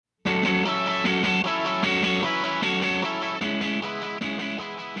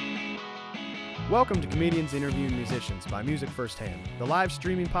Welcome to Comedians Interviewing Musicians by Music Firsthand, the live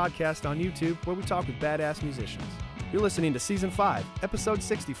streaming podcast on YouTube where we talk with badass musicians. You're listening to Season 5, Episode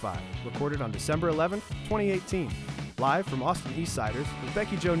 65, recorded on December 11th, 2018. Live from Austin Eastsiders with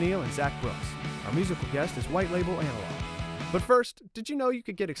Becky Jo Neal and Zach Brooks. Our musical guest is White Label Analog. But first, did you know you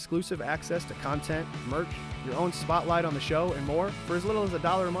could get exclusive access to content, merch, your own spotlight on the show, and more for as little as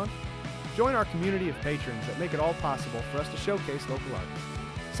 $1 a month? Join our community of patrons that make it all possible for us to showcase local artists.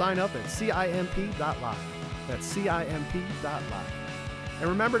 Sign up at CIMP.live. That's CIMP.live. And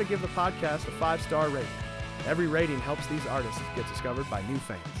remember to give the podcast a 5-star rating. Every rating helps these artists get discovered by new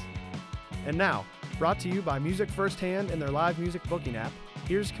fans. And now, brought to you by Music Firsthand and their live music booking app,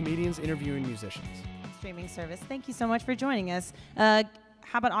 here's Comedians Interviewing Musicians. Streaming service. Thank you so much for joining us. How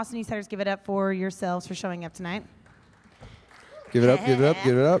about Austin Eastsiders give it up for yourselves for showing up tonight? Give it up, give it up,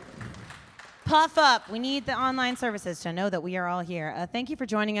 give it up. Puff up. We need the online services to know that we are all here. Thank you for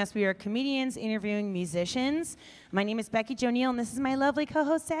joining us. We are Comedians Interviewing Musicians. My name is Becky Jo Neal, and this is my lovely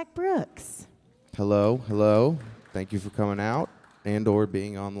co-host, Zach Brooks. Hello, hello. Thank you for coming out and or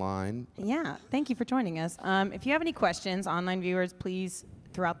being online. Yeah, thank you for joining us. If you have any questions, online viewers, please,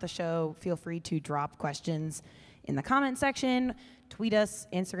 throughout the show, feel free to drop questions in the comment section, tweet us,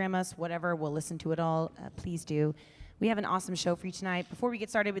 Instagram us, whatever. We'll listen to it all. Please do. We have an awesome show for you tonight. Before we get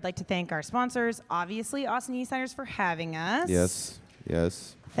started, we'd like to thank our sponsors, obviously, Austin Eastsiders, for having us. Yes,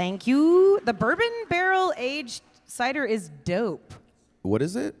 yes. Thank you. The bourbon barrel aged cider is dope. What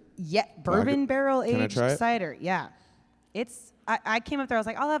is it? Yeah, bourbon barrel aged try it? cider. Yeah. I came up there, I was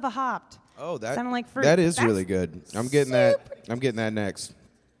like, I'll have a hopped. Oh, that sounded like fruit. That is That's really good. I'm getting that next.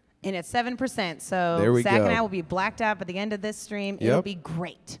 And it's 7%, so There we Zach go. and I will be blacked out by the end of this stream. Yep. It'll be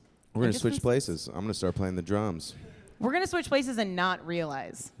great. We're going to just switch been- places. I'm going to start playing the drums. We're going to switch places and not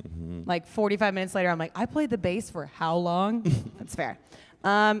realize. Like 45 minutes later, I'm like, I played the bass for how long? That's fair.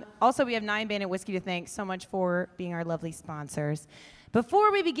 Also, we have 9 Bandit Whiskey to thank so much for being our lovely sponsors.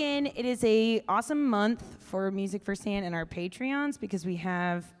 Before we begin, it is a awesome month for Music Firsthand and our Patreons because we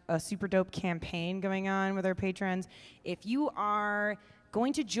have a super dope campaign going on with our patrons. If you are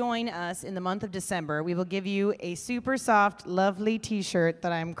going to join us in the month of December, we will give you a super soft, lovely t-shirt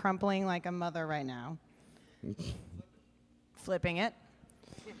that I'm crumpling like a mother right now. Flipping it.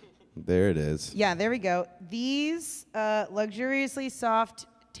 There it is. Yeah, there we go. These luxuriously soft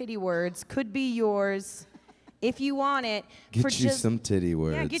titty words could be yours if you want it. Get you some titty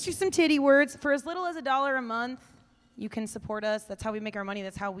words. Yeah, get you some titty words. For as little as $1 a month, you can support us. That's how we make our money.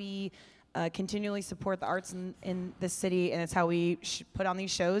 That's how we continually support the arts in this city, and it's how we put on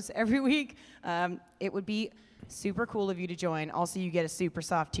these shows every week. It would be super cool of you to join. Also, you get a super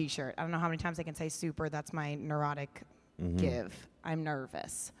soft t-shirt. I don't know how many times I can say super. That's my neurotic give. I'm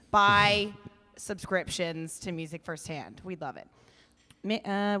nervous. Buy subscriptions to Music Firsthand. We'd love it.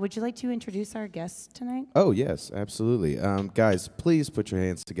 Would you like to introduce our guest tonight? Oh, yes, absolutely. Guys, please put your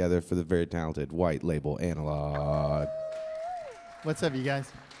hands together for the very talented White Label Analog. What's up, you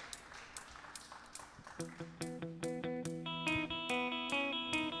guys?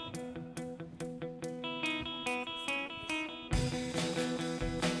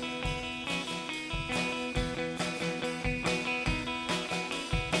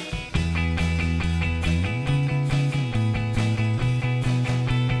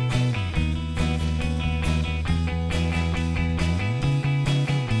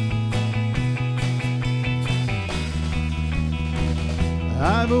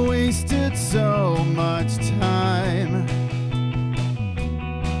 I've wasted so much time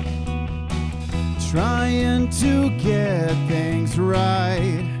trying to get things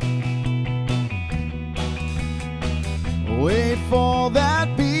right. Wait for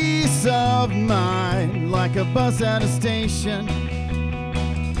that peace of mind like a bus at a station.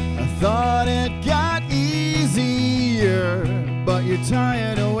 I thought it got easier, but you're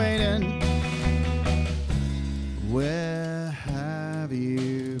tired of waiting. Where have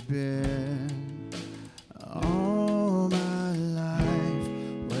you been all my life?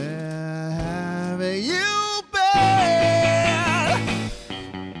 Where have you been?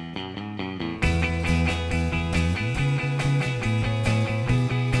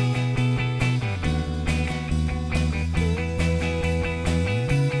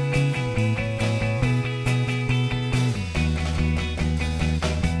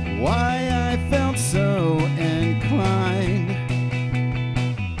 Why I felt so inclined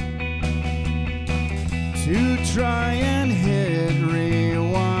to try and hit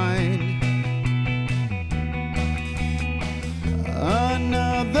rewind.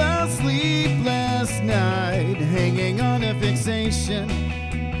 Another sleepless night hanging on a fixation,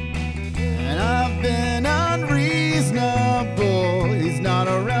 and I've been unreasonable. He's not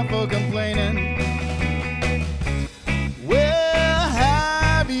around for complaining.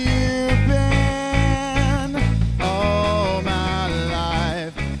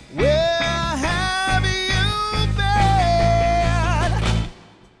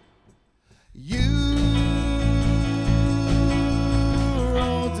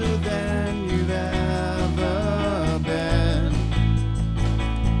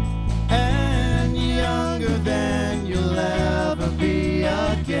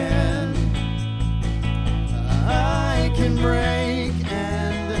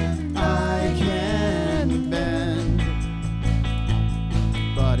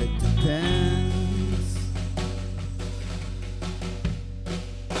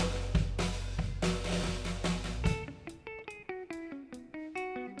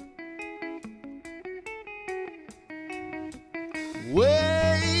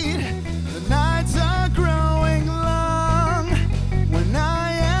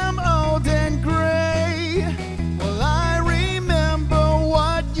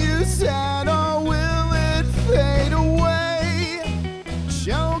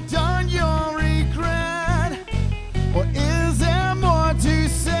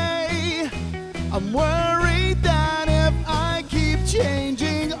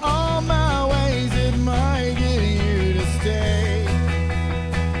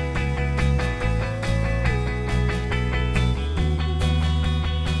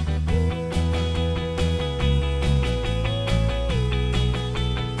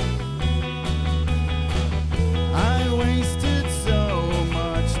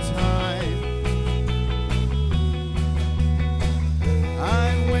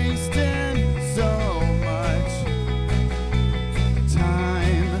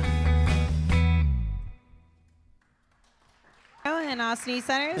 Sneeze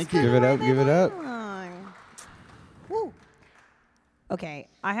Centers. Thank you. Give it up, give it up. Woo. Okay,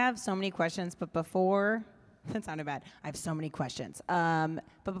 I have so many questions, but before that sounded bad. I have so many questions. But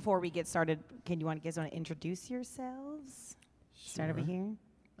before we get started, you guys want to introduce yourselves? Start over here.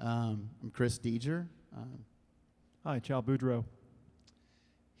 I'm Chris Deeger. Hi, Chow Boudreaux.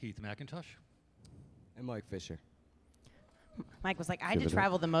 Heath McIntosh. And Mike Fisher. Mike was like, I had Give to it up.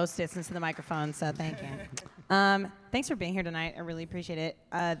 travel the most distance to the microphone, so thank you. Thanks for being here tonight. I really appreciate it.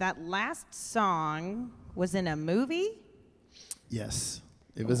 That last song was in a movie? Yes.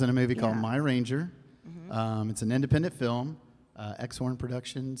 It was in a movie called Yeah. My Ranger. It's an independent film. X-Horn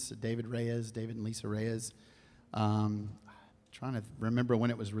Productions, David and Lisa Reyes. Trying to remember when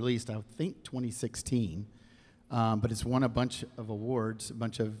it was released. I think 2016. But it's won a bunch of awards, a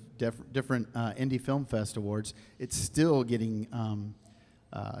bunch of different Indie Film Fest awards. It's still getting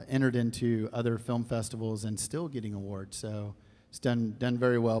entered into other film festivals and still getting awards. So it's done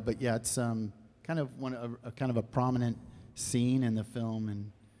very well. But yeah, it's kind of kind of a prominent scene in the film,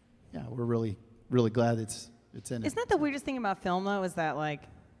 and yeah, we're really glad it's in it. Isn't that the weirdest thing about film, though, is that, like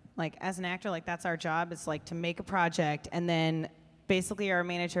as an actor, like, that's our job. It's, like, to make a project, and then basically our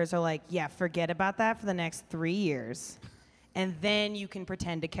managers are like, yeah, forget about that for the next 3 years. And then you can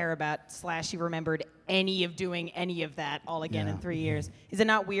pretend to care about / you remembered any of doing any of that all again in 3 years. Is it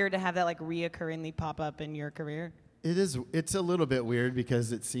not weird to have that, like, reoccurringly pop up in your career? It is. It's a little bit weird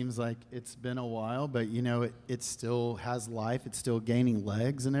because it seems like it's been a while, but you know, it still has life. It's still gaining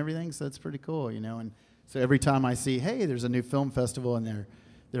legs and everything, so it's pretty cool, you know. And so every time I see, hey, there's a new film festival and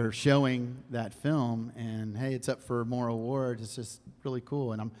they're showing that film, and hey, it's up for more awards. It's just really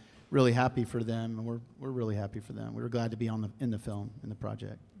cool, and I'm really happy for them, and we're really happy for them. We were glad to be in the film, in the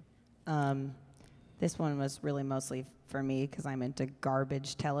project. This one was really mostly for me because I'm into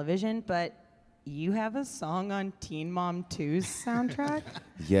garbage television, but you have a song on Teen Mom 2's soundtrack?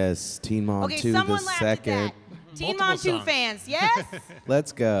 Yes, Teen Mom 2, the someone laughed at second. that. Teen Mom 2 songs. fans, yes?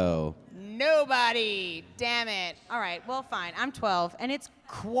 Let's go. Nobody. Damn it. All right, well, fine. I'm 12, and it's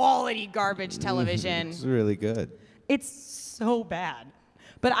quality garbage television. It's really good. It's so bad.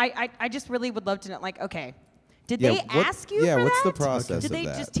 But I just really would love to know, like, okay, did Yeah, they what- ask you yeah, for what's that? the process Did of they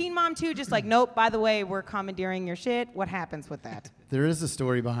that? just Teen Mom 2 just like, nope, by the way, we're commandeering your shit? What happens with that? There is a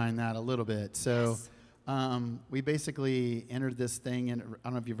story behind that a little bit. So we basically entered this thing, and I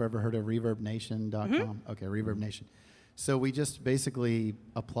don't know if you've ever heard of ReverbNation.com. Okay, Reverb Nation. So we just basically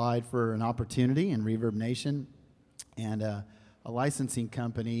applied for an opportunity in Reverb Nation, and a licensing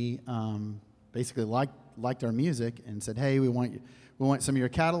company basically liked our music and said, hey, we want some of your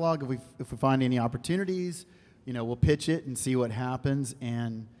catalog. If we find any opportunities, you know, we'll pitch it and see what happens.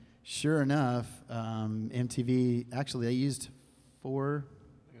 And sure enough, MTV, actually, they used 4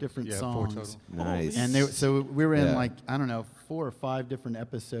 different Yeah, songs. 4 total. Nice. And so we were in Yeah. like, I don't know, 4 or 5 different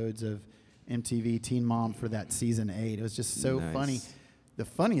episodes of MTV Teen Mom for that season 8. It was just so Nice. funny. The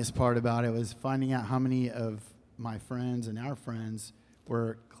funniest part about it was finding out how many of my friends and our friends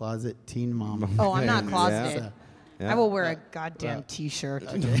were closet Teen Mom. Oh, I'm not Yeah. closeted. Yeah. I will wear a goddamn T-shirt.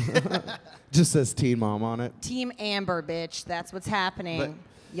 Just says Teen Mom on it. Team Amber, bitch. That's what's happening.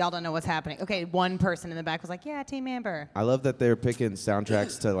 Y'all don't know what's happening. Okay, one person in the back was like, yeah, Team Amber. I love that they're picking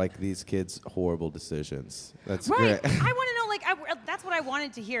soundtracks to like these kids' horrible decisions. That's Right. great. I want to know, like, that's what I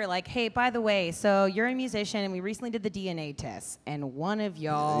wanted to hear. Like, hey, by the way, so you're a musician, and we recently did the DNA test, and one of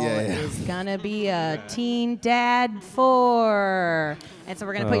y'all Yeah. is gonna be a teen dad 4, and so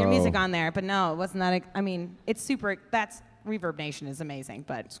we're gonna put your music Oh. on there. But no, it wasn't that. I mean, it's super. That's Reverb Nation is amazing,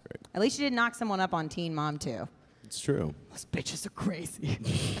 but great. at least you didn't knock someone up on Teen Mom 2. It's true. Those bitches are crazy.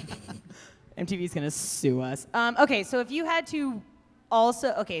 MTV's gonna sue us. Okay, so if you had to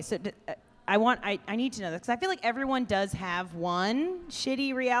also, okay, so I need to know this because I feel like everyone does have one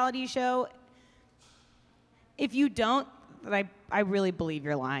shitty reality show. If you don't, then I really believe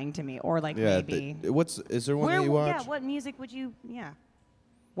you're lying to me, or like Yeah. maybe. Is there one that you watch? Yeah, what music would you? Yeah,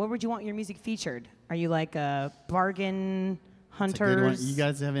 where would you want your music featured? Are you like a bargain That's a good one. hunters? You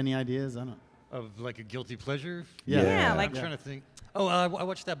guys have any ideas? I don't. Of like a guilty pleasure? Yeah. Yeah, like I'm trying to think. Oh, I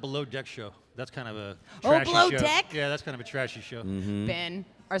watched that Below Deck show. That's kind of a Oh, trashy Below show. Deck? Yeah, that's kind of a trashy show. Ben,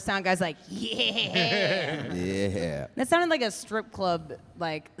 our sound guy's like, yeah. Yeah. That sounded like a strip club,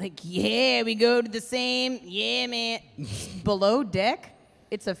 like yeah, we go to the same, yeah, man. Below Deck?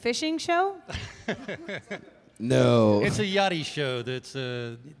 It's a fishing show? No. It's a yachty show. That's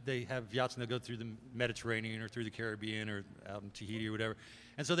they have yachts and they go through the Mediterranean or through the Caribbean or out in Tahiti or whatever.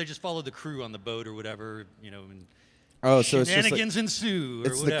 And so they just follow the crew on the boat or whatever, you know, and Oh, so it's just like, shenanigans ensue. Or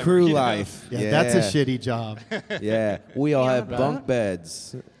it's whatever, the crew you know? life. Yeah, that's a shitty job. Yeah, we all Yeah, have bro. bunk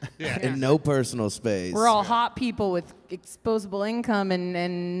beds and no personal space. We're all hot people with disposable income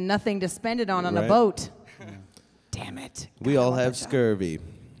and nothing to spend it on a Right. boat. Damn it. We all have scurvy.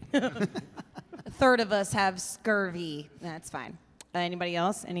 A third of us have scurvy. That's fine. Anybody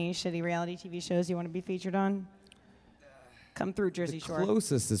else? Any shitty reality TV shows you want to be featured on? Come through Jersey The Shore.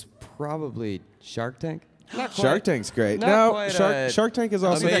 closest is probably Shark Tank. Shark Tank's great. not No, quite Shark Tank is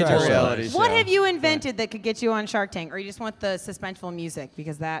also a major trash. reality show. What have you invented that could get you on Shark Tank? Or you just want the suspenseful music?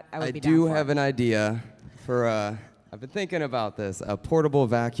 Because that I would I be down do for. have an idea for I've been thinking about this, a portable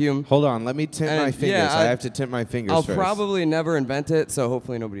vacuum. Hold on, let me tip And, my fingers. yeah, I have to tip my fingers I'll first. probably never invent it, so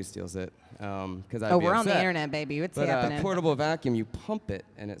hopefully nobody steals it. Because Oh, we're on the internet, baby. What's But happening? portable vacuum, you pump it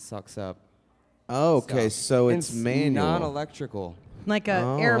and it sucks up. Oh, okay, stuff. so it's manual. non-electrical. Like a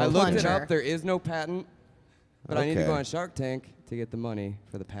Oh. air I plunger. looked it up. There is no patent, but I need to Okay. go on Shark Tank to get the money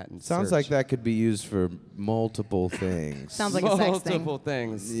for the patent. Sounds search. like that could be used for multiple things. Sounds like a sex thing. multiple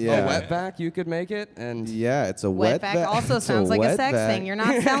things. Yeah. A wet vac, you could make it, and Yeah, it's a Wet wet vac vac. also It's sounds like a wet sex vac. thing. You're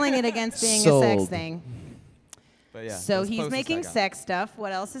not selling it against being a sex Sold. thing. but yeah. So that's he's closest I making got. sex stuff.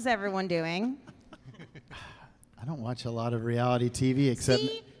 What else is everyone doing? I don't watch a lot of reality TV except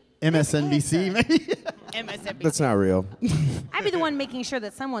See? MSNBC, maybe. MSNBC. That's not real. I'd be the one making sure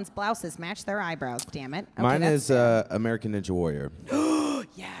that someone's blouses match their eyebrows. Damn it. Okay, Mine that's is American Ninja Warrior.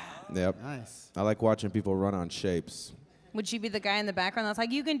 yeah. Yep. Nice. I like watching people run on shapes. Would she be the guy in the background that's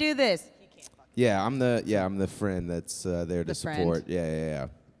like, you can do this? Yeah, I'm the friend that's there to The friend. support. Yeah.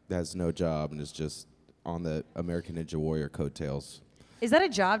 That has no job and is just on the American Ninja Warrior coattails. Is that a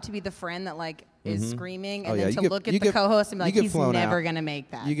job to be the friend that like is screaming and Oh, then yeah, to you look get- at the co-host and be you like, get he's flown never out. gonna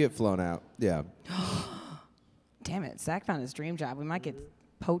make that? You get flown out. Yeah. Damn it, Zach found his dream job. We might get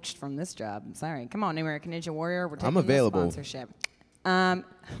poached from this job. I'm sorry. Come on, American Ninja Warrior. We're taking I'm the available. sponsorship.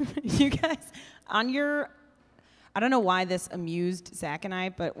 You guys, on your, I don't know why this amused Zach and I,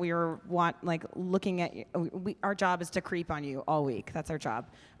 but we were looking at you. Our job is to creep on you all week. That's our job.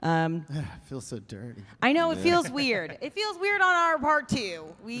 I feel so dirty. I know it feels weird. It feels weird on our part too.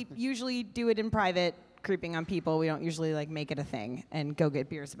 We usually do it in private, creeping on people. We don't usually like make it a thing and go get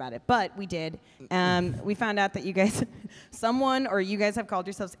beers about it. But we did. We found out that you guys, you guys have called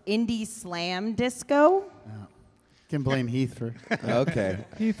yourselves Indie Slam Disco. Can blame Heath for. Okay.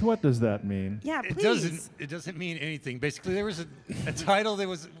 Heath, what does that mean? Yeah, It please. doesn't mean anything. Basically, there was a title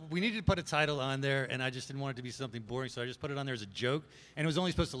we needed to put a title on there, and I just didn't want it to be something boring, so I just put it on there as a joke. And it was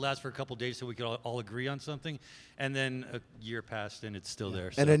only supposed to last for a couple days so we could all agree on something. And then a year passed, and it's still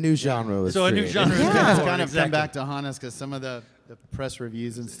there. So. And a new genre was So a new created. genre is Yeah. born, It's kind of exactly. come back to haunt us because some of the press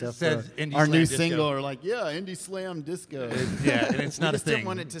reviews and stuff Said for Indie our Slam new Disco. single are like, yeah, Indie Slam Disco. Yeah, and it's We not a just thing. didn't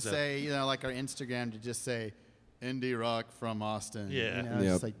want it to so. say, like our Instagram to just say indie rock from Austin. Yeah. You know, it's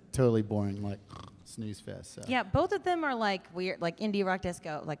Yep. just like totally boring, like snooze fest. So. Yeah, both of them are like weird, like indie rock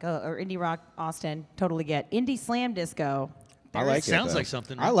disco, or indie rock Austin. Totally get indie slam disco. I like it. Sounds though. like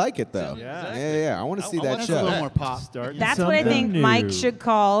something. I like it though. Yeah. Yeah. I want to see I that wanna It's a little show. more pop. Start That's what I something think new. Mike should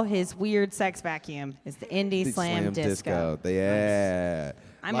call his weird sex vacuum. Is the indie Big slam disco. Yeah.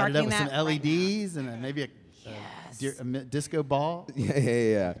 I'm Light it marking up with that. some right now. LEDs and maybe a disco ball.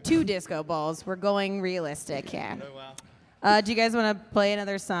 Yeah. 2 disco balls. We're going realistic, yeah. Do you guys want to play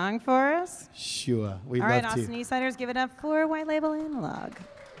another song for us? Sure, we'd All love right, to. Austin Eastsiders, give it up for White Label Analog.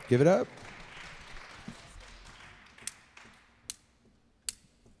 Give it up.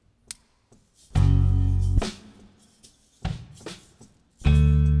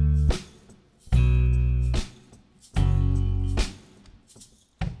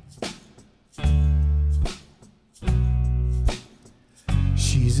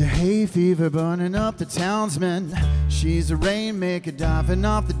 She's a hay fever burning up the townsmen. She's a rainmaker diving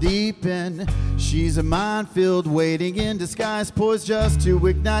off the deep end. She's a minefield waiting in disguise, poised just to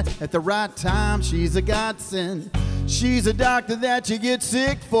ignite at the right time. She's a godsend. She's a doctor that you get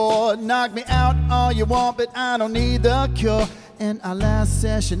sick for. Knock me out all you want, but I don't need the cure. In our last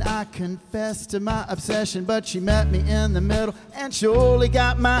session, I confessed to my obsession, but she met me in the middle and surely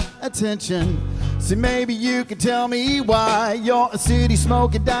got my attention. See, maybe you could tell me why you're a city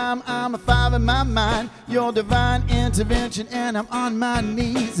smoking dime. I'm a 5 in my mind. You're divine intervention, and I'm on my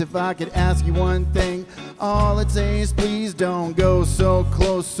knees. If I could ask you one thing, all I'd say is please don't go so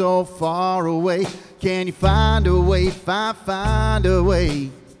close, so far away. Can you find a way? Find a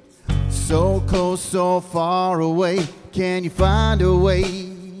way. So close, so far away. Can you find a way?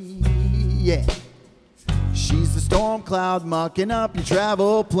 Yeah. She's the storm cloud mucking up your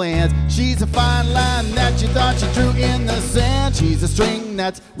travel plans. She's a fine line that you thought you drew in the sand. She's a string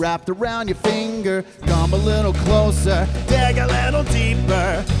that's wrapped around your finger. Come a little closer, dig a little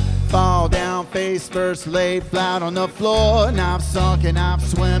deeper. Fall down face first, lay flat on the floor. Now I've sunk and I've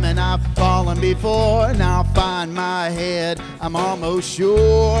swim and I've fallen before. Now I find my head, I'm almost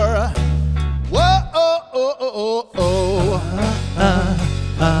sure. Whoa, oh, oh, oh, oh, oh.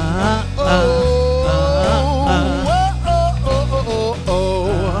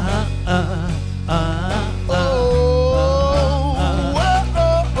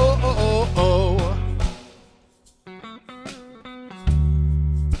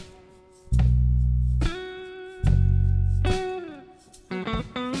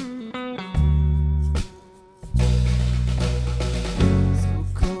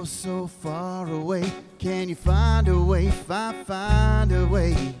 So far away, can you find a way, find a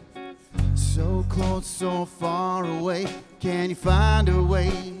way? So close, so far away, can you find a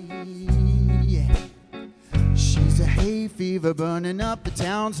way? Yeah. She's a hay fever burning up the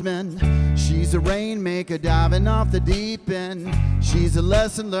townsmen. She's a rainmaker diving off the deep end. She's a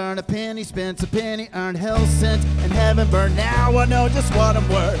lesson learned, a penny spent, a penny earned, hell sent, and heaven burned. Now I know just what I'm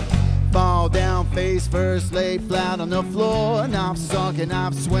worth. Fall down face first, laid flat on the floor. Now I've sunk and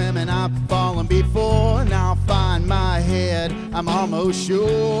I've swim and I've fallen before. Now I find my head, I'm almost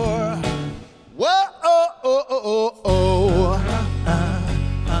sure. Whoa, oh, oh, oh, oh, oh.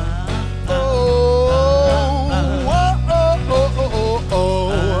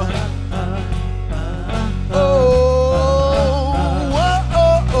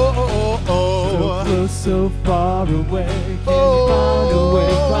 So far away, can you find a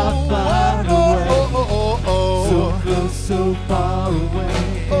way, find a way? So close, so far away,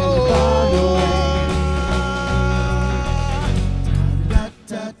 can you find a way? Da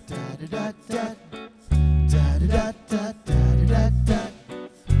da da da da da da da da da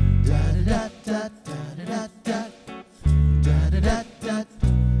da da.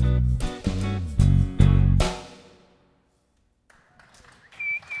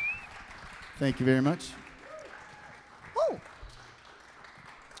 Thank you very much. Oh.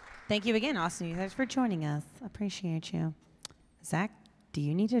 Thank you again, Austin. You guys for joining us. Appreciate you. Zach, do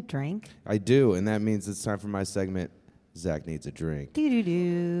you need a drink? I do, and that means it's time for my segment, Zach Needs a Drink.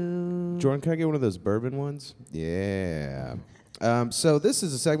 Do-do-do. Jordan, can I get one of those bourbon ones? Yeah. So this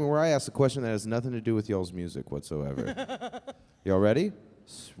is a segment where I ask a question that has nothing to do with y'all's music whatsoever. Y'all ready?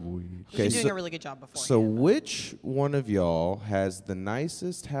 Sweet. You're doing a really good job before. So which one of y'all has the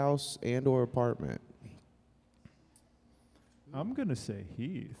nicest house and or apartment? I'm going to say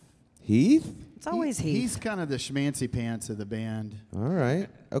Heath. Heath? It's always Heath. He's kind of the schmancy pants of the band. All right.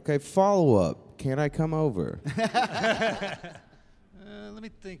 Okay, follow up. Can I come over? Let me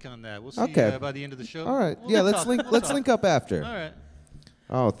think on that. We'll see Okay. by the end of the show. All right. We'll Yeah, talk. let's link up after. All right.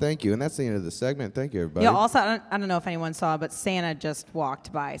 Oh, thank you. And that's the end of the segment. Thank you, everybody. Yeah, also, I don't know if anyone saw, but Santa just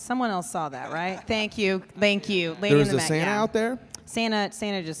walked by. Someone else saw that, right? Thank you. Lady there was in the a back, Santa yeah. out there?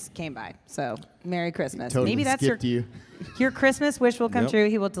 Santa just came by. So, Merry Christmas. Totally Maybe that's skipped you. your Christmas wish will come Yep. true.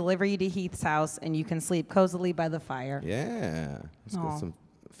 He will deliver you to Heath's house, and you can sleep cozily by the fire. Yeah. Let's Aw. get some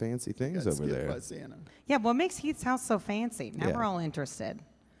fancy things Got over skipped there. by Santa. Yeah, what makes Heath's house so fancy? Now Yeah. we're all interested.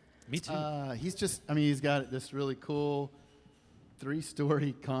 Me too. He's got this really cool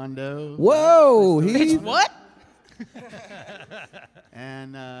 3-story condo. Whoa, Heath. What?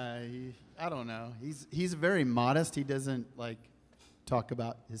 And I don't know. He's very modest. He doesn't like talk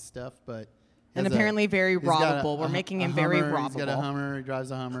about his stuff, but And has apparently very he's got robbable. We're making him Hummer, very He's got a robbable. Hummer. He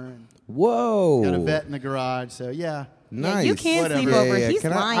drives a Hummer. And Whoa. got a vet in the garage. So yeah. Nice. you can't Whatever. sleep over. He's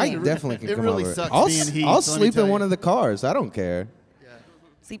Can I lying. definitely can It come really over. sucks I'll, being Heath, I'll let me sleep tell in you. one of the cars. I don't care.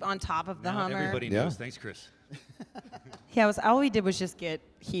 Sleep on top of the Now Hummer. everybody Yeah. knows. Thanks, Chris. Yeah, all we did was just get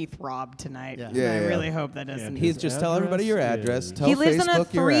Heath robbed tonight. Yeah. And Yeah, I yeah. really hope that doesn't. Yeah, Heath, just tell everybody your address. Address Tell He lives in a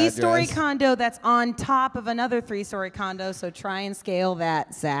Facebook your 3-story address. condo that's on top of another 3-story condo, so try and scale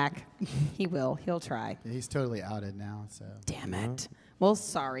that, Zach. He will. He'll try. He's totally outed now. So Damn it. Well,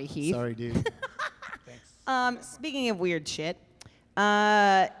 sorry, Heath. sorry, dude. Speaking of weird shit,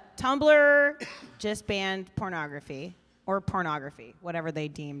 Tumblr just banned pornography, or pornography, whatever they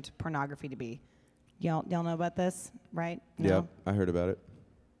deemed pornography to be. Y'all know about this, right? No? Yep, I heard about it.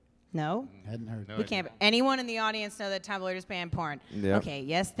 No? Hadn't heard. No We idea. can't. Anyone in the audience know that Tumblr just banned porn? Yep. Okay.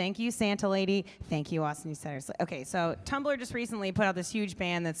 Yes. Thank you, Santa lady. Thank you, Austin. You said it. Okay. So Tumblr just recently put out this huge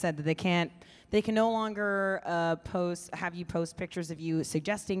ban that said that they can no longer have you post pictures of you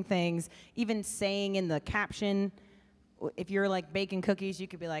suggesting things, even saying in the caption. If you're like baking cookies, you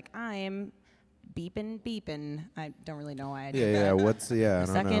could be like, I am beeping. I don't really know why I did Yeah, that. I don't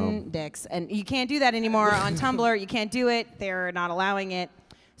Sucking know. dicks. And you can't do that anymore on Tumblr. You can't do it. They're not allowing it.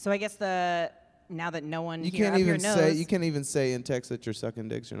 So I guess now that no one You here can't up here even knows. say you can't even say in text that you're sucking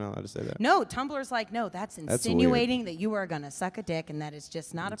dicks. You're not allowed to say that. No, Tumblr's like, no, that's weird. insinuating that you are going to suck a dick, and that is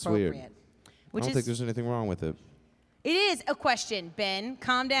just not It's weird. appropriate. I Which don't is, think there's anything wrong with it. it is a question, Ben.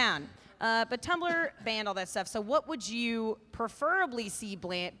 Calm down. But Tumblr banned all that stuff. So what would you preferably see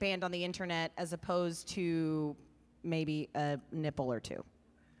banned on the internet as opposed to maybe a nipple or two?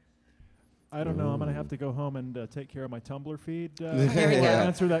 I don't know. I'm gonna have to go home and take care of my Tumblr feed. There we to go.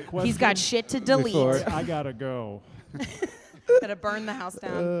 answer that question. He's got shit to delete. I gotta go. Gotta burn the house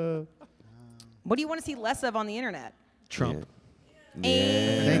down. What do you want to see less of on the internet? Trump.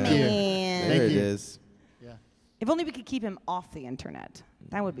 Yeah. Thank you. Amen. There Thank it you. is. Yeah. If only we could keep him off the internet.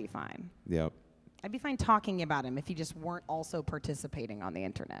 That would be fine. Yep. I'd be fine talking about him if he just weren't also participating on the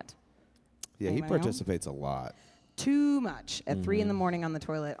internet. Yeah, he Anyone else? participates a lot. Too much at 3 in the morning on the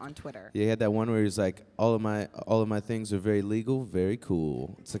toilet on Twitter. Yeah, he had that one where he's like, all of my things are very legal, very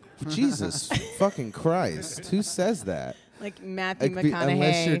cool. It's like, Jesus fucking Christ, who says that? Like Matthew Like,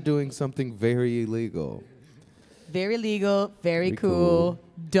 unless you're McConaughey. doing something very illegal. Very legal, very Very cool. cool.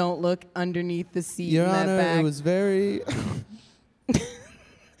 Don't look underneath the seat Your in that Honor, bag. it was very.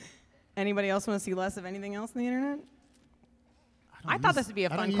 Anybody else want to see less of anything else on the internet? I thought this would be a I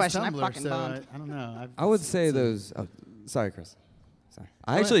don't fun use question. I'm Tumblr, fucking so bummed. I don't know. I would say those. Oh, sorry, Chris. Sorry.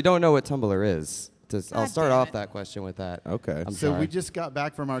 I actually don't know what Tumblr is. I'll God start damn off it. that question with that. Okay. I'm So sorry. we just got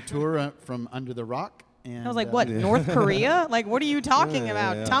back from our tour from Under the Rock. And I was like, what, North Korea? Like, what are you talking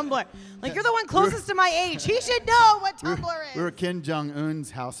about? Tumblr. Like, you're the one closest to my age. He should know what Tumblr is. We were Kim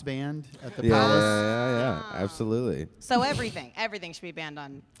Jong-un's house band at the Yeah, palace. yeah, absolutely. So everything should be banned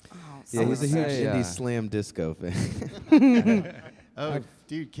on. Oh, Yeah, he's a huge say, indie slam disco fan. Oh,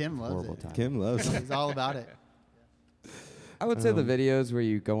 dude, Kim loves horrible it. time. Kim loves it. He's all about it. I would say the videos where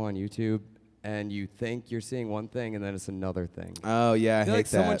you go on YouTube and you think you're seeing one thing and then it's another thing. Oh yeah, I I feel hate like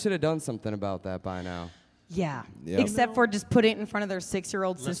someone that. should have done something about that by now. Yeah. Yep. Except for just put it in front of their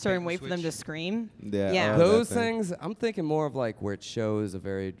 6-year-old Less sister bait and and wait for them to switch. scream. Yeah, Yeah. oh, that Those thing. things, I'm thinking more of like where it shows a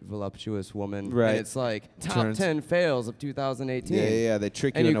very voluptuous woman. Right. And it's like top Turns- 10 fails of 2018. Yeah, they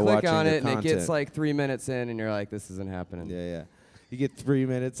trick And you you into click watching on their it and it content. gets like 3 minutes in and you're like, this isn't happening. Yeah. You get 3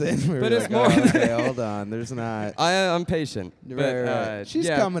 minutes in. Where But you're it's like, more oh, than- okay, hold on. There's not. I'm patient. Right, but, right. She's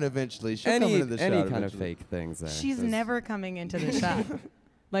yeah, coming eventually. She'll come into the shot any kind of eventually. fake things there. She's There's- never coming into the shot.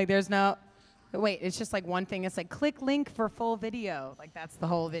 Like, there's no. Wait, it's just like one thing. It's like click link for full video. Like that's the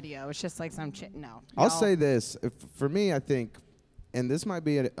whole video. It's just like some shit. No. I'll Y'all- say this. For me, I think, and this might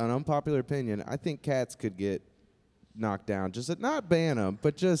be an unpopular opinion, I think cats could get knocked down. Just not ban them,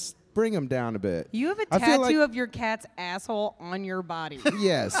 but just bring them down a bit. You have a I feel tattoo like- of your cat's asshole on your body.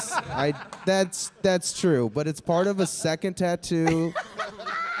 Yes, that's true. But it's part of a second tattoo,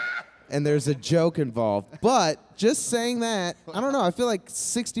 and there's a joke involved. But just saying that, I don't know. I feel like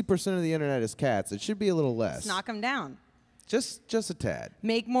 60% of the internet is cats. It should be a little less. Let's knock them down. Just a tad.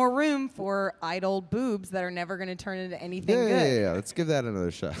 Make more room for idle boobs that are never going to turn into anything Yeah, good. yeah. Let's give that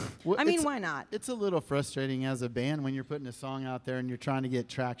another shot. Well, I mean, it's- why not? It's a little frustrating as a band when you're putting a song out there and you're trying to get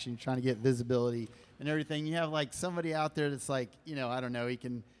traction, you're trying to get visibility and everything. You have like somebody out there that's like, I don't know, he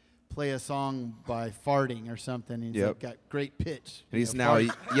can play a song by farting or something. And he's Yep. like got great pitch. And he's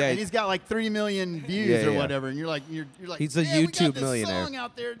farting. yeah. And he's got like 3 million views Yeah, or yeah. whatever. And you're like, He's a "Yeah, we got YouTube this millionaire." Song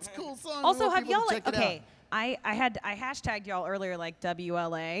out there. It's a cool song. We Also, want have people y'all to like check it out." okay? I hashtagged y'all earlier like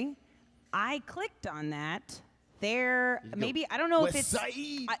WLA. I clicked on that. There, maybe I don't know if West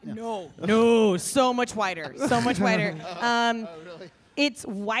it's Side. no, so much wider, so much wider. Really? It's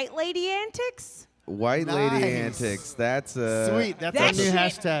White Lady Antics. White lady Nice. antics. That's Sweet. That's That our new shit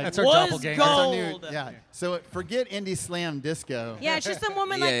hashtag. That's our was doppelganger. That's our new- gold. yeah. So forget Indie Slam Disco. Yeah, it's just some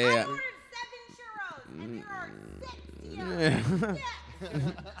woman Yeah, like yeah, I yeah. ordered 7 churros and there are 6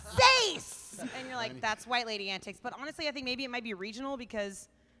 here. Sace. And you're like, that's White Lady Antics. But honestly, I think maybe it might be regional because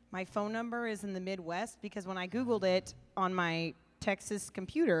my phone number is in the Midwest. Because when I Googled it on my Texas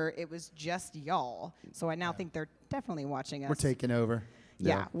computer, it was just y'all. So I now think they're definitely watching us. We're taking over.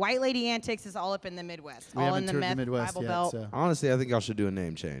 Yeah. Yeah. White Lady Antics is all up in the Midwest. We all haven't in the toured meth the Midwest Bible yet, Belt. so. honestly, I think y'all should do a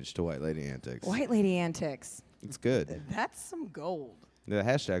name change to White Lady Antics. White Lady Antics. It's good. That's some gold. The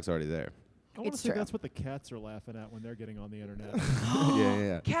hashtag's already there. I want to It's say true. that's what the cats are laughing at when they're getting on the internet.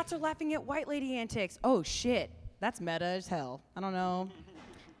 Yeah. Cats are laughing at White Lady Antics. Oh shit, that's meta as hell. I don't know.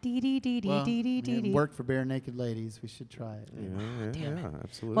 Dee dee dee dee Well, dee dee dee it dee. worked for Bare Naked Ladies. We should try it. Yeah,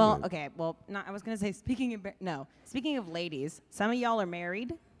 absolutely. Well, okay. Well, I was gonna say speaking of ladies, some of y'all are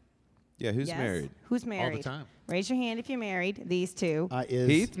married. Yeah, who's Yes? married? Who's married? time. Raise your hand if you're married. These two. Is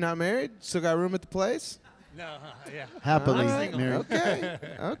Heath, not married? Still got room at the place? No, yeah. happily single. married. Okay.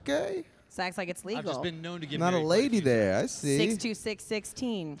 Okay. So acts like it's legal. I've just been known to get Not a married quite lady few there. I times. see.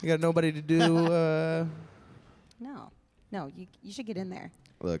 62616. You got nobody to do. No, you should get in there.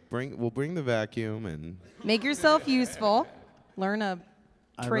 Look, we'll bring the vacuum and. Make yourself useful. Learn a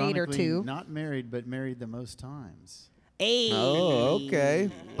trade or Ironically, two. Not married, but married the most times. Hey. Oh, okay.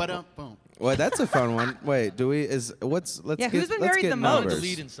 But boom. Well, that's a fun one. Wait, do we? Let's Yeah, get. who's been let's married get the I most? wanted to numbers.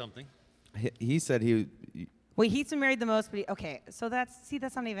 lead in something. He said he. Wait, Heath's been married the most, but okay. So that's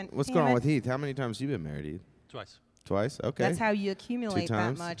not even. What's damn going on it. with Heath? How many times you been married, Heath? Twice. Twice. Okay. That's how you accumulate that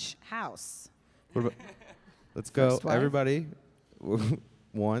times. much house. What about, let's go, First wife? everybody.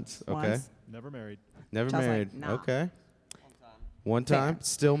 Once. Okay. Once. Never married. Never Just like, married. nah. Okay. One Fair. time.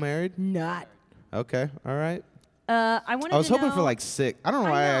 Still married. Not. Okay. All right. I wanted I was to hoping for know- like 6. I don't know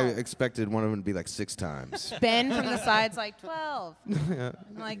I why I know. expected one of them to be like 6 times. Ben from the side's like 12. I'm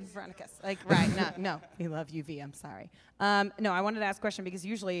like, Veronica's. Like, right, no, we love you, V, I'm sorry. No, I wanted to ask a question because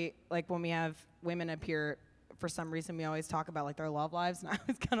usually, like, when we have women up here, for some reason, we always talk about, like, their love lives, and I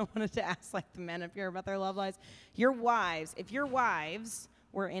always kind of wanted to ask, like, the men up here about their love lives. Your wives, if your wives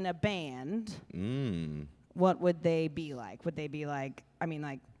were in a band, what would they be like? Would they be like, I mean,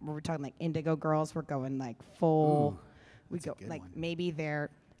 like, we're talking like Indigo Girls, we're going, like, full, we go, good like, one. maybe they're,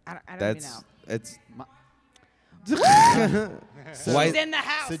 I don't even That's know. it's She's white in the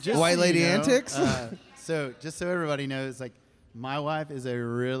house. So just White so lady you know, antics? So just so everybody knows, like my wife is a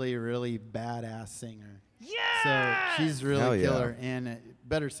really, really badass singer. Yeah. So she's really Hell yeah. killer and a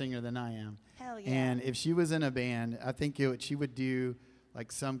better singer than I am. Hell yeah. And if she was in a band, I think she would do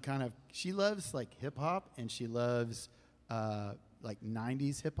like some kind of. She loves like hip hop and she loves like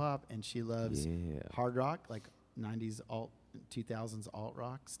 90s hip hop and she loves hard rock, like 90s alt, 2000s alt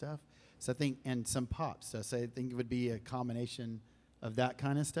rock stuff. So I think and some pop stuff. So I think it would be a combination of that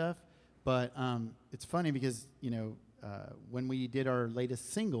kind of stuff. But it's funny because when we did our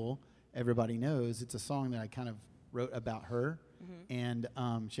latest single, Everybody Knows, it's a song that I kind of wrote about her, and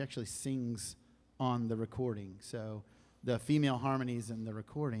she actually sings on the recording. So the female harmonies in the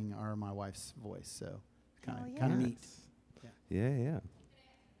recording are my wife's voice. So kind of neat. Yeah.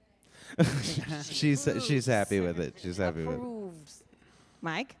 she's happy with it. She's happy with it. Approves.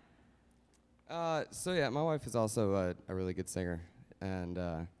 Mike? So yeah, my wife is also a really good singer, and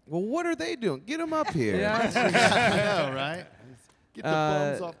Well, what are they doing? Get them up here. I know, right? Get the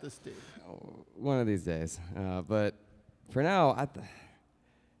bums off the stage. one of these days. But for now,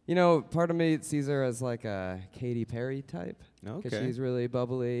 part of me sees her as like a Katy Perry type. Because Okay. she's really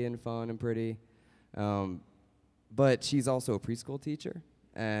bubbly and fun and pretty. But she's also a preschool teacher,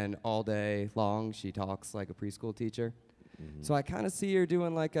 and all day long she talks like a preschool teacher. So I kind of see her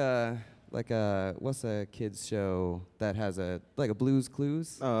doing like a what's a kids show that has a Blues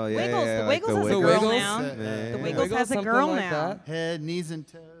Clues? Oh yeah. Wiggles. yeah, The like Wiggles has a Wiggles. girl Wiggles. now. Yeah. The Wiggles has a something girl like now. that. Head, knees, and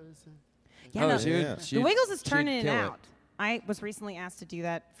toes. Yeah, no, she would, Yeah. she'd- the Wiggles is she'd turning it kill out. I was recently asked to do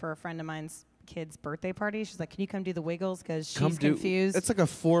that for a friend of mine's kid's birthday party. She's like, "Can you come do the Wiggles?" Because she's confused. It's like a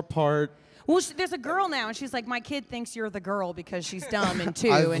 4-part. Well, there's a girl now, and she's like, "My kid thinks you're the girl because she's dumb and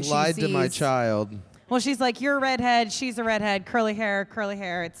two." I've and lied she to my sees- child. Well, she's like, "You're a redhead. She's a redhead. Curly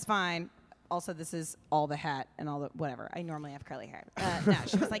hair. It's fine." Also, this is all the hat and all the whatever. I normally have curly hair. No,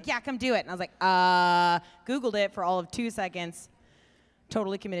 she was like, "Yeah, come do it." And I was like, Googled it for all of 2 seconds.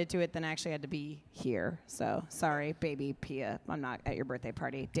 Totally committed to it. Then I actually had to be here. So sorry, baby Pia. I'm not at your birthday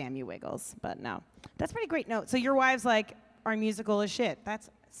party. Damn you, Wiggles. But no, that's pretty great. No, so your wives like are musical as shit. That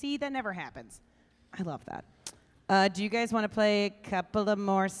never happens. I love that. Do you guys want to play a couple of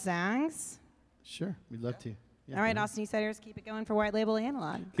more songs? Sure, we'd love to. Yeah. All right, Austin Eastsiders, keep it going for White Label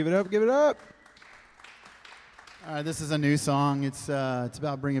Analog. Give it up. Give it up. All right, this is a new song. It's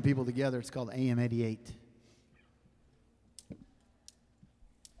about bringing people together. It's called AM 88.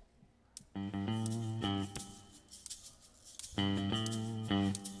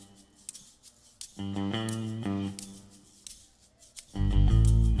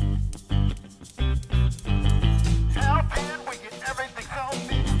 How can we get everything so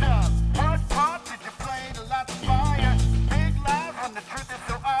mixed up? What part did you play to light the fire? Big lies when the truth is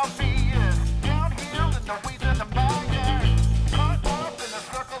so obvious. Downhill in the weeds and the mire. Caught up in a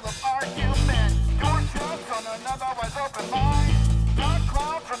circle of argument. Door shuts on an otherwise open mind. Dark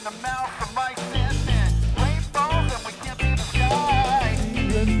clouds from the mouth of my sentiment. Rainbows and we can't see the sky.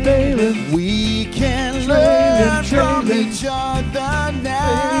 We can learn from each other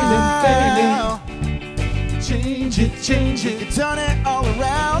now. Change it. You turn it all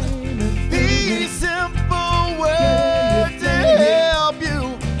around. These simple words to help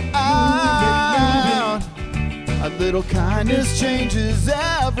you out. little kindness changes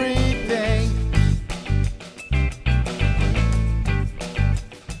everything.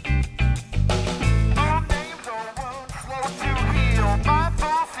 All names or wounds slow to heal. My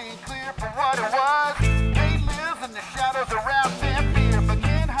soul seen clear for what it was. They live in the shadows around and fear, but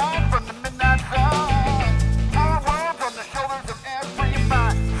can't hide from the midnight sun. Our world's on the shoulders of every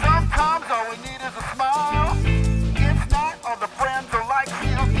mind. Sometimes all we need is a smile. It's not all the friends or likes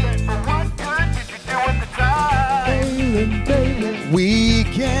you get, but what good did you do at the time? We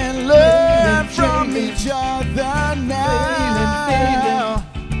can learn from each other now.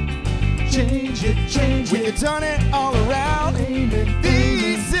 Change it, change We it. can turn it all around.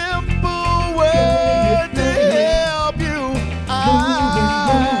 These simple words to help you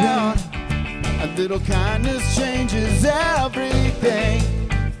out. A little kindness changes everything.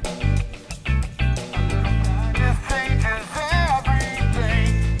 This changes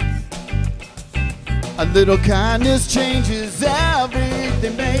everything. A little kindness changes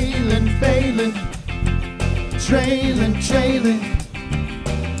everything. Bailing, bailing, trailing, trailing,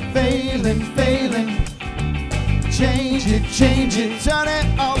 failing, failing. Change it, turn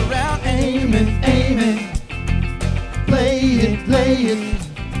it all around. Aiming, aiming, play it,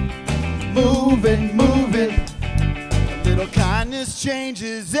 move it, move it. A little kindness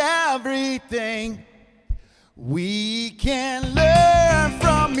changes everything. We can learn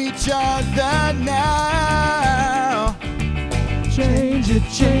from each other now. Change it,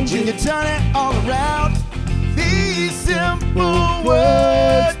 change We it. can turn it all around. These simple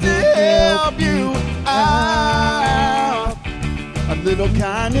words to help you out. A little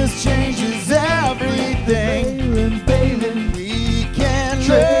kindness changes everything. Bailing, bailing. We can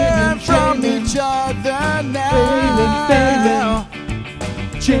learn from each other now.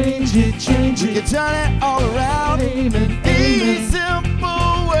 Failing, change it, change We can it. turn it all around. Aiming, These aiming.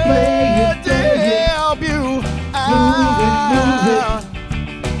 simple Play words it, to play it. help you Move it, out.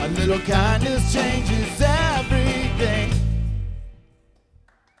 A little kindness changes everything.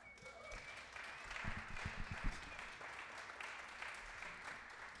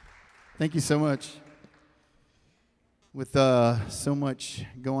 Thank you so much. With so much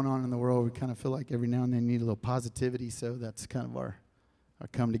going on in the world, we kind of feel like every now and then need a little positivity. So that's kind of our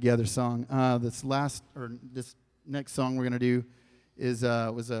come together song. This next song we're gonna do is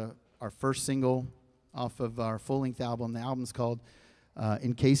was our first single off of our full length album. The album's called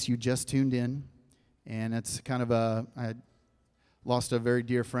In Case You Just Tuned In, and it's kind of I lost a very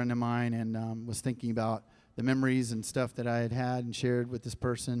dear friend of mine, and was thinking about the memories and stuff that I had and shared with this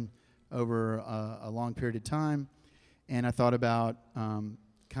person over a long period of time. And I thought about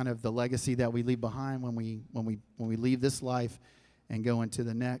kind of the legacy that we leave behind when we leave this life and go into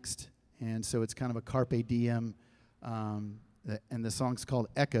the next. And so it's kind of a carpe diem, and the song's called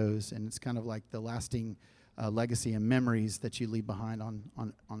Echoes, and it's kind of like the lasting legacy and memories that you leave behind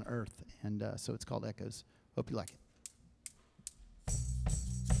on earth. And so it's called Echoes. Hope you like it.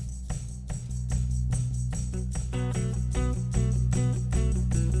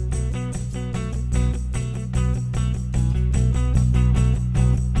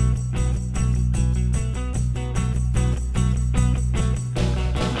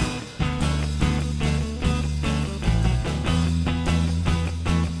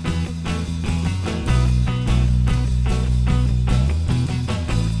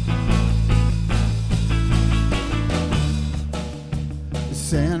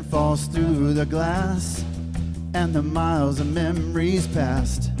 Sand falls through the glass, and the miles of memories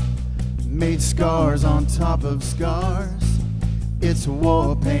past made scars on top of scars. It's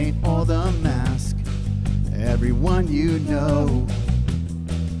war paint or the mask. Everyone you know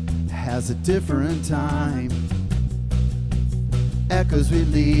has a different time. Echoes we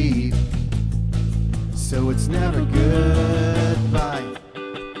leave, so it's never goodbye.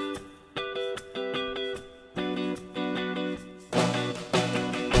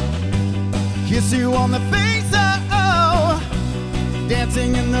 Kiss you on the face, oh,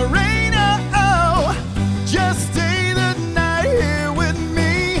 dancing in the rain, oh, just stay the night here with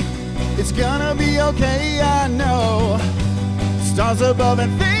me. It's gonna be okay, I know. Stars above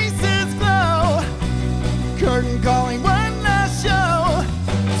and faces glow, curtain calling one last show.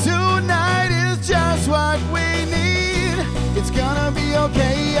 Tonight is just what we need. It's gonna be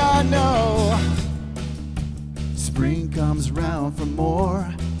okay, I know. Spring comes round for more,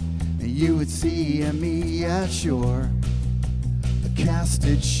 and you would see me at shore, a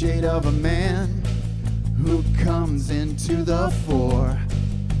casted shade of a man who comes into the fore.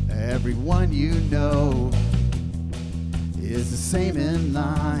 Everyone you know is the same in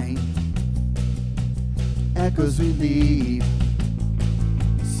line. Echoes we leave,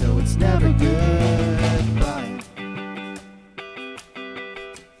 so it's never goodbye.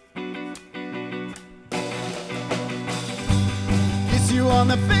 on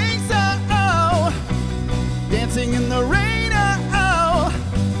the face, oh, dancing in the rain, oh,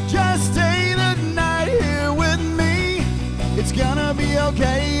 just stay the night here with me. It's gonna be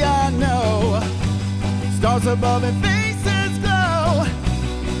okay, I know. Stars above and faces glow.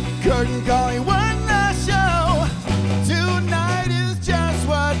 Curtain calling one last show. Tonight is just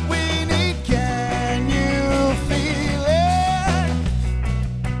what we need. Can you feel it?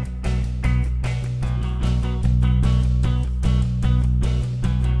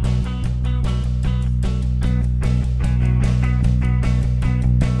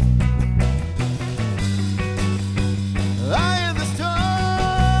 Eye of the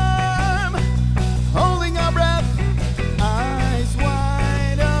storm, holding our breath, eyes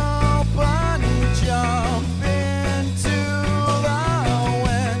wide open, jump into the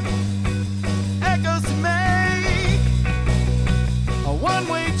wind. Echoes to make a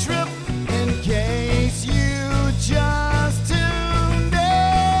one-way trip in case you just tuned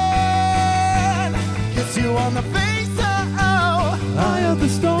in. Kiss you on the face, oh, Eye of the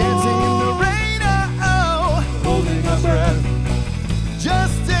storm, dancing in the rain, oh. holding our breath,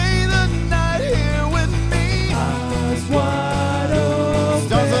 Just stay the night here with me. eyes wide open.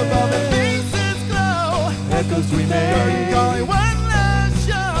 Stars above and faces glow. Echoes we Curtain made, calling one last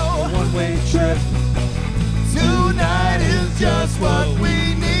show. one-way trip. Tonight is just what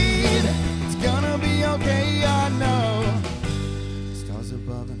we need. It's gonna be okay, I know. Stars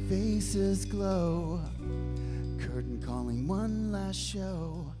above and faces glow. Curtain calling one last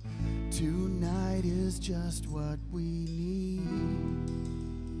show. Tonight is just what we need.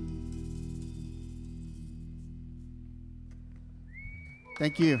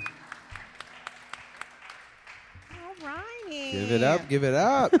 Thank you. All righty. Give it up, give it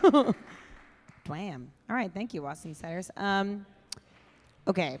up. Blam. All right, thank you, Austin Eastsiders.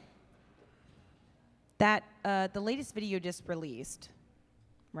 Okay. That the latest video just released,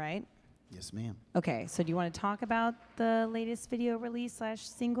 right? Yes, ma'am. Okay, so do you want to talk about the latest video release /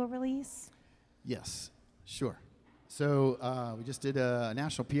 single release? Yes, sure. So we just did a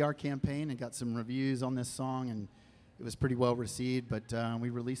national PR campaign and got some reviews on this song, and it was pretty well received. But we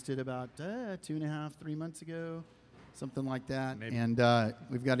released it about 2.5, 3 months ago, something like that. Maybe. And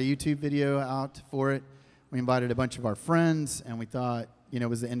we've got a YouTube video out for it. We invited a bunch of our friends, and we thought, it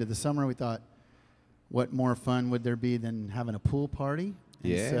was the end of the summer. We thought, what more fun would there be than having a pool party?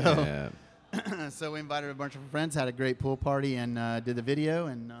 And Yeah. So we invited a bunch of friends, had a great pool party, and did the video.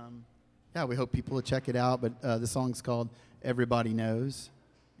 And yeah, we hope people will check it out. But the song's called Everybody Knows.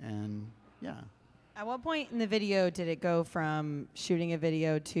 And yeah. At what point in the video did it go from shooting a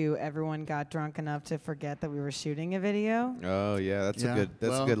video to everyone got drunk enough to forget that we were shooting a video? Oh yeah, that's Yeah, a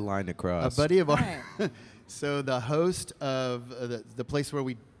well, good line to cross. A buddy of ours. Right. So the host of the place where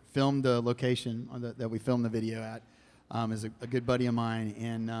we filmed the location that we filmed the video at is a good buddy of mine.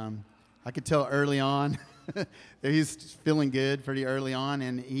 And I could tell early on that he's feeling good pretty early on.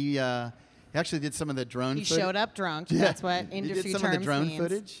 And he actually did some of the drone He footage. showed up drunk. Yeah. That's what He industry did some of the terms drone means.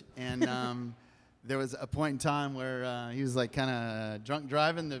 footage. And there was a point in time where he was like kind of drunk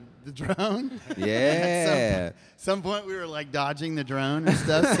driving the drone. Yeah. At some point we were like dodging the drone and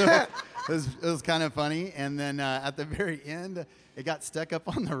stuff. So it was kind of funny. And then at the very end, it got stuck up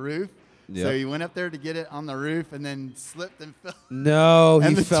on the roof. So Yep. he went up there to get it on the roof and then slipped and fell. No, he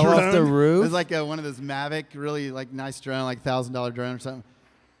And the fell off the drone- roof. It was like one of those Mavic, really like nice drone, like $1,000 drone or something,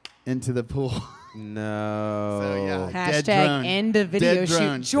 into the pool. No. So, yeah. Dead Hashtag drone. end of video Dead shoot.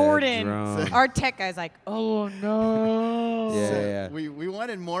 drone. Jordan, drone. our tech guy's like, oh no. Yeah, So yeah. We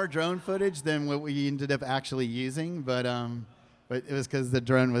wanted more drone footage than what we ended up actually using, but it was because the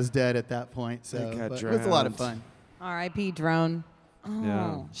drone was dead at that point. So It got but it was a lot of drowned. fun. R.I.P. drone. Oh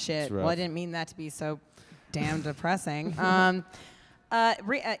Yeah, shit. it's Well, I rough. didn't mean that to be so damn depressing.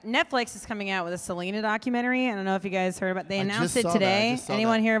 Netflix is coming out with a Selena documentary. I don't know if you guys heard about. They I announced just it saw that. I today. just saw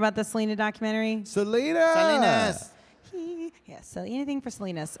Anyone that. hear about the Selena documentary? Selena. Salinas. Yeah, so anything for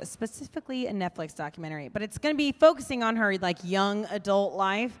Selena, specifically a Netflix documentary, but it's going to be focusing on her like young adult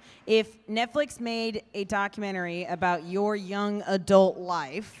life. If Netflix made a documentary about your young adult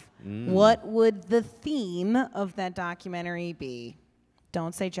life, what would the theme of that documentary be?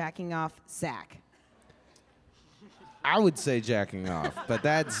 Don't say jacking off, Zach. I would say jacking off, but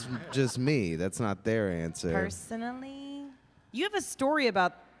that's just me. That's not their answer. Personally, you have a story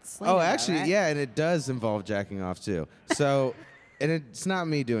about Selena. Oh, though, actually, right? yeah, and it does involve jacking off too. So, and it's not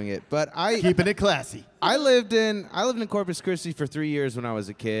me doing it, but Keeping it classy. I lived in Corpus Christi for 3 years when I was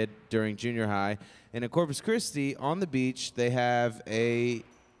a kid during junior high. And in Corpus Christi, on the beach, they have a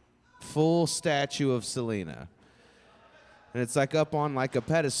full statue of Selena. And it's like up on like a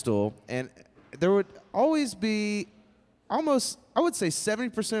pedestal. And there would always be I would say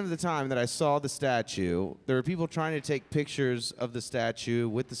 70% of the time that I saw the statue, there were people trying to take pictures of the statue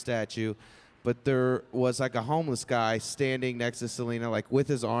with the statue, but there was like a homeless guy standing next to Selena, like with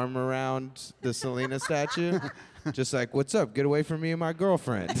his arm around the Selena statue, just like, "What's up? Get away from me and my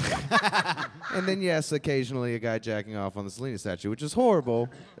girlfriend." And then, yes, occasionally a guy jacking off on the Selena statue, which is horrible.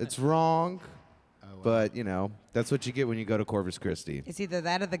 It's wrong. But, you know, that's what you get when you go to Corpus Christi. It's either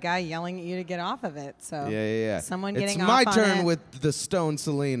that or the guy yelling at you to get off of it. So Yeah. someone It's getting my off on turn it. with the Stone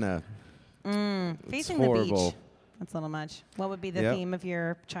Selena. Facing the horrible. beach. That's a little much. What would be the Yep. theme of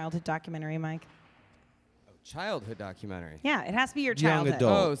your childhood documentary, Mike? Childhood documentary. Yeah, it has to be your Young childhood.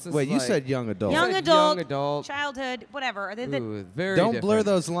 adult. Oh, so this Wait, is you like- said young adult. Young Said adult, young adult. childhood, whatever. Are they the? Ooh, very Don't different. blur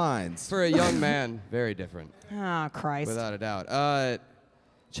those lines. For a young man, very different, Oh Christ! without a doubt.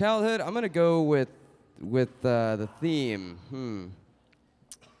 Childhood, I'm gonna go with the theme.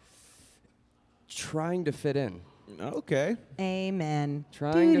 Trying to fit in. Okay. Amen.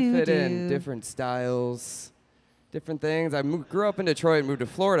 Trying to fit in Doo-doo-doo. different styles, different things. I grew up in Detroit, moved to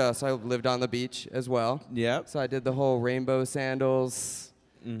Florida, so I lived on the beach as well. Yep. So I did the whole rainbow sandals.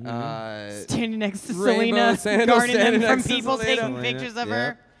 Standing next to Rainbow Selena, sandals guarding them standing from next to people Selena. taking Selena, pictures of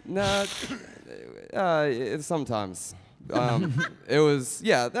yep. her. No, sometimes. It was,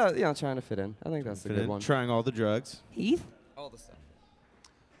 trying to fit in. I think that's a good one. Trying all the drugs. Heath. All the stuff.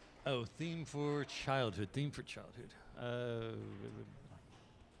 Oh, theme for childhood.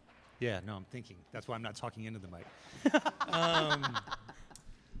 Yeah, no, I'm thinking. That's why I'm not talking into the mic.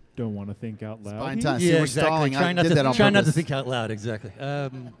 Don't want to think out loud. Fine time. See, we're stalling. I did that on Try not to purpose. think out loud, exactly.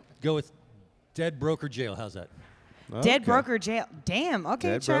 Go with Dead Broker Jail. How's that? Dead Okay. broker jail. Damn. Okay,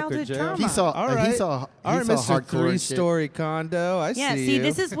 Dead broker childhood jail. trauma. He saw. All right. He saw. All right, he saw Mr. hardcore and shit. 3-story condo. I Yeah, see see, you.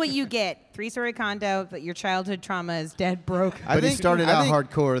 this is what you get. 3-story condo, but your childhood trauma is dead broke. I But he think- started I out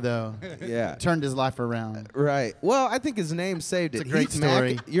think- hardcore though. Yeah. Turned his life around. Right. Well, I think his name saved it. It's a great Heath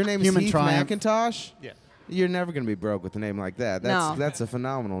story. Your name is Human Heath triumph. McIntosh? Yeah. You're never going to be broke with a name like that. No. That's a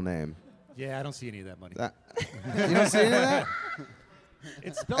phenomenal name. Yeah, I don't see any of that money. You don't see any of that?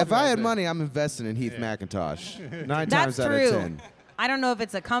 It's spelled If right, I had but- money, I'm investing in Heath McIntosh. 9 That's times out true. of 10. I don't know if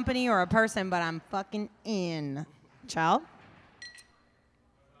it's a company or a person, but I'm fucking in. Child?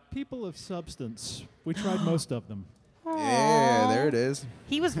 People of substance. We tried most of them. Yeah, there it is.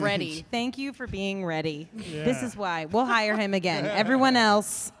 He was ready. Thank you for being ready. This Yeah. is why. We'll hire him again. Everyone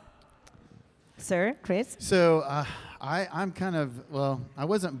else. Sir, Chris? So I'm kind of, well, I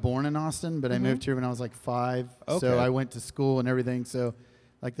wasn't born in Austin, but I moved here when I was like 5. Okay. So I went to school and everything. So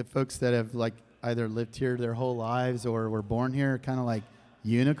like the folks that have like either lived here their whole lives or were born here are kind of like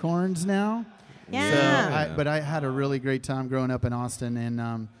unicorns now. Yeah. So but I had a really great time growing up in Austin.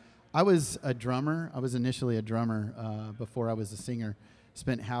 And I was a drummer. I was initially a drummer before I was a singer.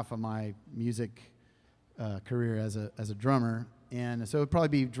 Spent half of my music career as a drummer. And so it would probably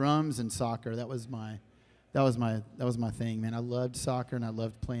be drums and soccer. That was my thing, man. I loved soccer and I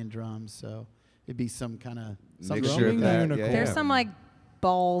loved playing drums. So it'd be some kind of Mixture Drumming of that. unicorn. Yeah, There's yeah. some like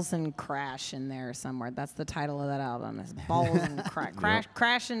balls and crash in there somewhere. That's the title of that album. Is balls and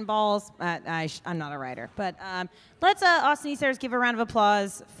crash and balls. I'm not a writer, but let's Austin Easters give a round of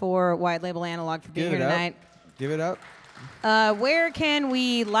applause for White Label Analog for being Give here it up. tonight. Give it up. Where can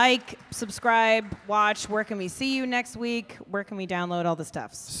we like, subscribe, watch? Where can we see you next week? Where can we download all the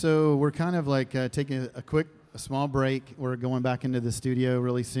stuffs? So we're kind of like taking a small break. We're going back into the studio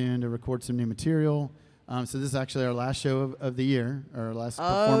really soon to record some new material. So this is actually our last show of the year, our last Oh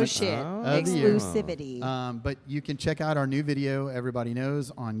performance shit! of the year. Exclusivity. But you can check out our new video, Everybody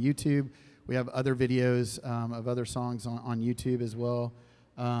Knows, on YouTube. We have other videos of other songs on YouTube as well.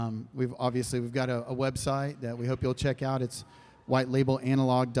 We've got a website that we hope you'll check out. It's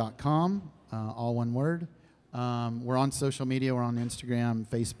whitelabelanalog.com, all one word. We're on social media. We're on Instagram,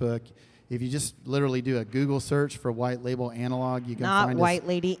 Facebook. If you just literally do a Google search for White Label Analog, you can Not find White us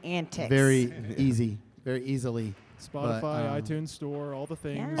Lady Antics. very easily. Spotify, But, iTunes Store, all the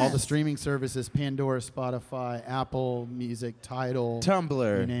things. All the streaming services, Pandora, Spotify, Apple Music, Tidal, you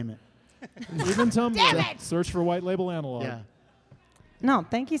Tumblr. name it. Even Tumblr. Damn it! Search for White Label Analog. Yeah. No,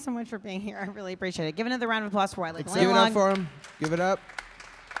 thank you so much for being here. I really appreciate it. Give another round of applause for White Label Give it up Analog. for him. Give it up.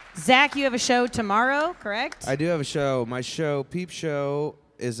 Zach, you have a show tomorrow, correct? I do have a show. My show, Peep Show,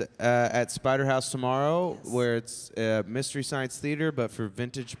 is at Spider House tomorrow, where it's Mystery Science Theater, but for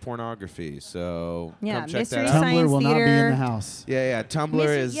vintage pornography. So Yeah, come check Mystery that out. Science Tumblr will not be in Theater. the house. Yeah, Tumblr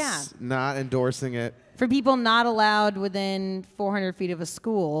Mystery- is yeah. not endorsing it. For people not allowed within 400 feet of a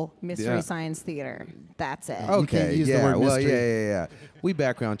school, Mystery Yeah. Science Theater. That's it. You can't use the yeah, word well, mystery. yeah. We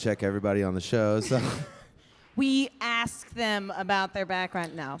background check everybody on the show, so. We ask them about their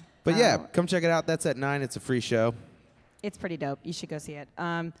background. No. But yeah, come check it out. That's at 9. It's a free show. It's pretty dope. You should go see it.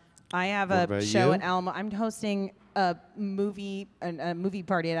 I have What a about show you? at Alamo. I'm hosting a movie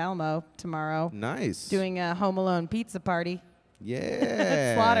party at Alamo tomorrow. Nice. Doing a Home Alone pizza party.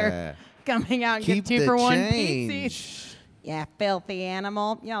 Yeah. Slaughter. Coming out and Keep get 2 the for 1 change. pizzas. Yeah, filthy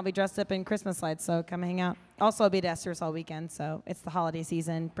animal. Yeah, I'll be dressed up in Christmas lights, so come hang out. Also, I'll be at Esther's all weekend, so it's the holiday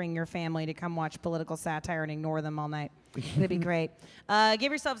season. Bring your family to come watch political satire and ignore them all night. It'll be great.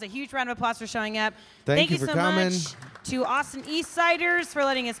 Give yourselves a huge round of applause for showing up. Thank you for so coming. much to Austin Eastsiders for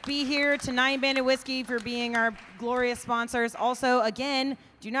letting us be here, to Nine Bandit Whiskey for being our glorious sponsors. Also, again,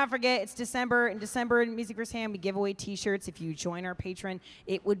 do not forget, it's December. In December, in Music Firsthand, we give away T-shirts. If you join our Patreon,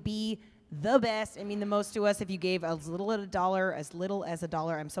 it would be the best. I mean, the most to us if you gave as little as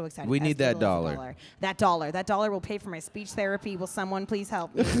 $1. I'm so excited. We As need that little as dollar. That dollar will pay for my speech therapy. Will someone please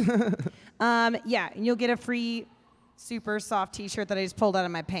help me? Yeah, and you'll get a free super soft T-shirt that I just pulled out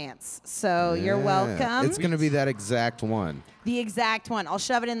of my pants. So you're Yeah. welcome. It's going to be that exact one. The exact one. I'll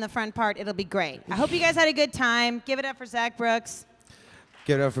shove it in the front part. It'll be great. I hope you guys had a good time. Give it up for Zach Brooks.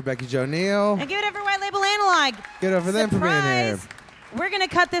 Give it up for Becky Jo Neal. And give it up for White Label Analog. Give it up for them for being here. Surprise! We're going to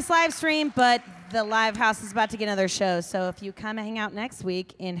cut this live stream, but the live house is about to get another show. So if you come and hang out next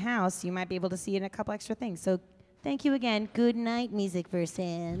week in-house, you might be able to see a couple extra things. So thank you again. Good night, Music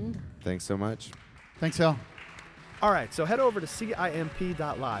Firsthand. Thanks so much. Thanks, Al. All right, so head over to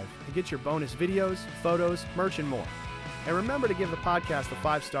CIMP.live and get your bonus videos, photos, merch, and more. And remember to give the podcast a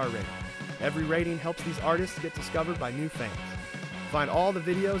 5-star rating. Every rating helps these artists get discovered by new fans. Find all the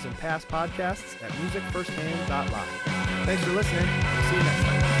videos and past podcasts at musicfirsthand.live. Thanks for listening. We'll see you next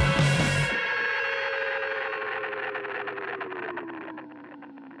time.